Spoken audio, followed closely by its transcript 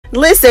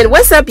Listen,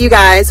 what's up, you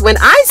guys? When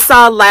I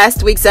saw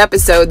last week's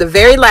episode, the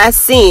very last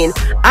scene,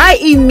 I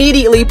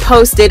immediately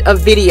posted a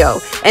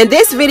video, and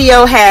this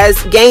video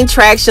has gained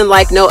traction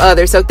like no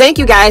other. So thank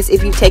you guys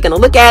if you've taken a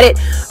look at it.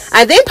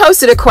 I then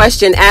posted a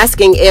question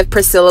asking if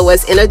Priscilla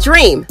was in a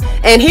dream,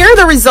 and here are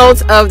the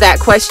results of that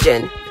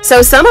question.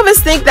 So some of us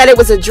think that it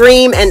was a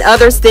dream and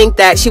others think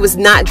that she was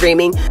not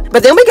dreaming.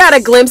 But then we got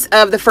a glimpse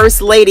of the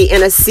First Lady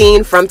in a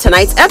scene from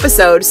tonight's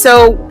episode.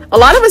 So a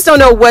lot of us don't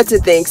know what to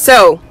think.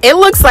 So it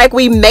looks like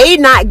we may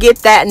not get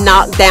that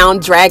knockdown,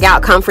 drag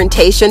out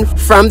confrontation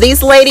from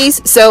these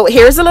ladies. So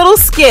here's a little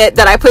skit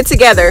that I put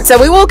together. So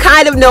we will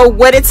kind of know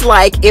what it's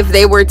like if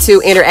they were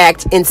to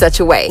interact in such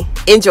a way.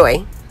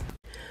 Enjoy.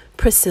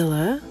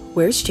 Priscilla,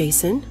 where's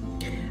Jason?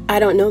 I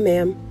don't know,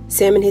 ma'am.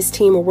 Sam and his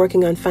team are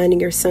working on finding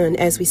your son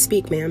as we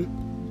speak,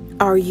 ma'am.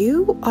 Are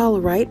you all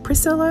right,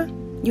 Priscilla?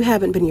 You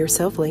haven't been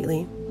yourself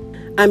lately.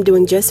 I'm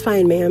doing just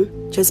fine,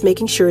 ma'am. Just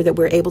making sure that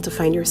we're able to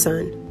find your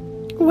son.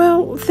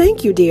 Well,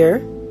 thank you,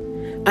 dear.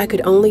 I could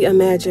only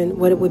imagine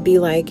what it would be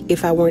like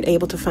if I weren't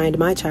able to find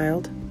my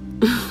child.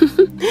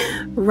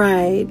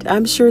 Right.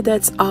 I'm sure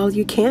that's all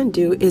you can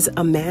do is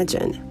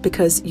imagine,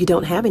 because you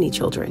don't have any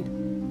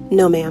children.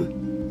 No, ma'am.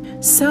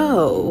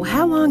 So,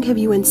 how long have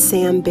you and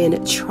Sam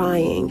been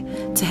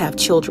trying to have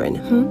children,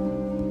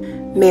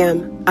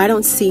 Ma'am, I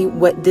don't see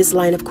what this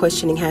line of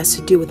questioning has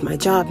to do with my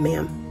job,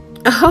 ma'am.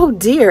 Oh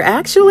dear,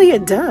 actually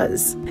it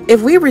does.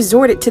 If we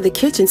resorted to the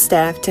kitchen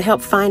staff to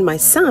help find my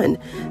son,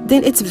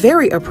 then it's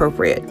very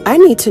appropriate. I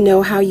need to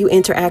know how you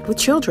interact with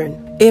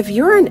children. If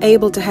you're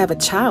unable to have a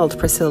child,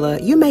 Priscilla,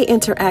 you may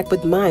interact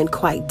with mine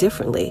quite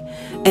differently,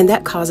 and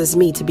that causes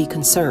me to be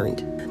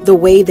concerned. The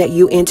way that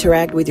you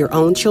interact with your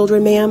own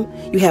children, ma'am,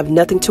 you have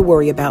nothing to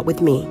worry about with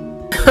me.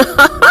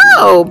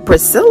 Oh,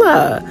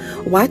 Priscilla,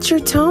 watch your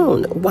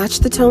tone. Watch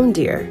the tone,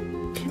 dear.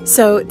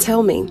 So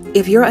tell me,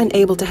 if you're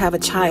unable to have a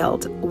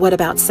child, what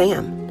about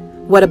Sam?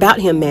 What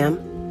about him,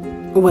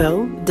 ma'am?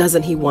 Well,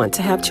 doesn't he want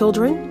to have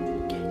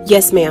children?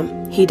 Yes,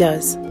 ma'am, he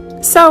does.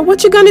 So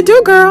what you gonna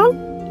do, girl?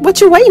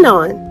 What you waiting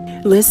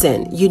on?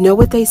 Listen, you know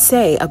what they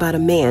say about a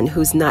man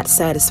who's not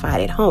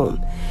satisfied at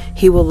home.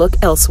 He will look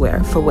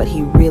elsewhere for what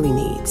he really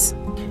needs.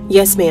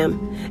 Yes,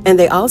 ma'am. And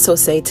they also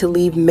say to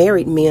leave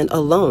married men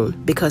alone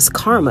because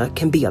karma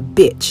can be a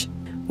bitch.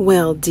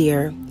 Well,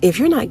 dear, if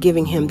you're not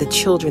giving him the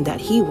children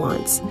that he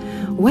wants,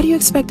 what do you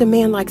expect a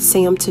man like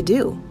Sam to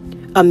do?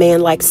 A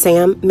man like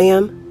Sam,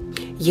 ma'am?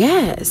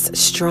 Yes,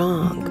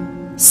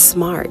 strong,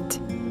 smart,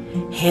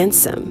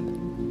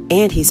 handsome,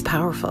 and he's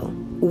powerful.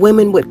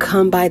 Women would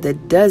come by the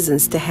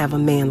dozens to have a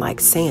man like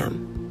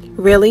Sam.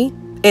 Really?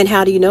 And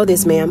how do you know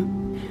this,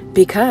 ma'am?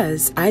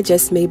 Because I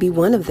just may be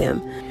one of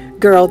them.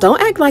 Girl,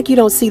 don't act like you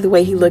don't see the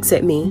way he looks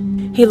at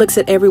me. He looks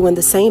at everyone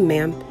the same,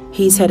 ma'am.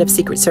 He's head of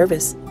Secret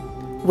Service.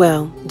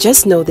 Well,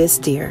 just know this,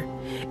 dear.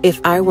 If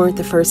I weren't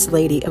the First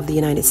Lady of the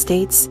United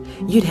States,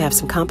 you'd have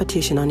some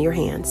competition on your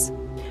hands.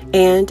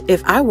 And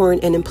if I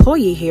weren't an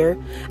employee here,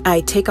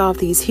 I'd take off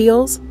these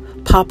heels,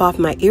 pop off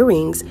my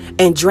earrings,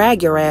 and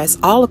drag your ass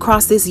all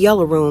across this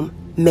yellow room,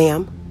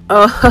 ma'am.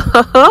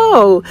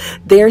 Oh,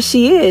 there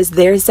she is.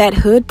 There's that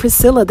Hood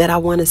Priscilla that I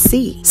want to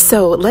see.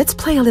 So let's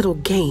play a little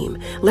game.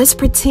 Let's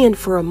pretend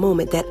for a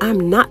moment that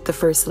I'm not the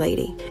First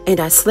Lady and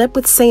I slept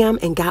with Sam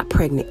and got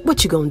pregnant.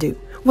 What you gonna do?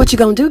 What you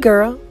gonna do,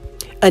 girl?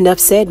 Enough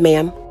said,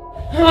 ma'am.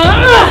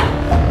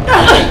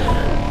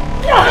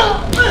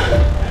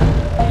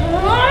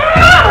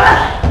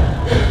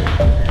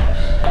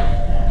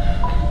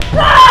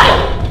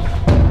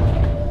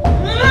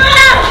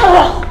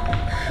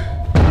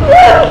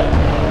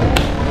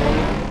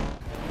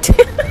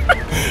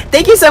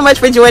 Thank you so much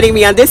for joining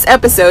me on this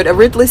episode of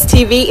Ruthless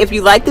TV. If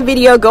you liked the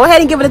video, go ahead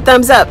and give it a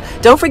thumbs up.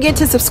 Don't forget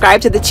to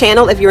subscribe to the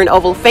channel if you're an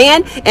Oval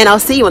fan, and I'll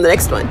see you on the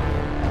next one.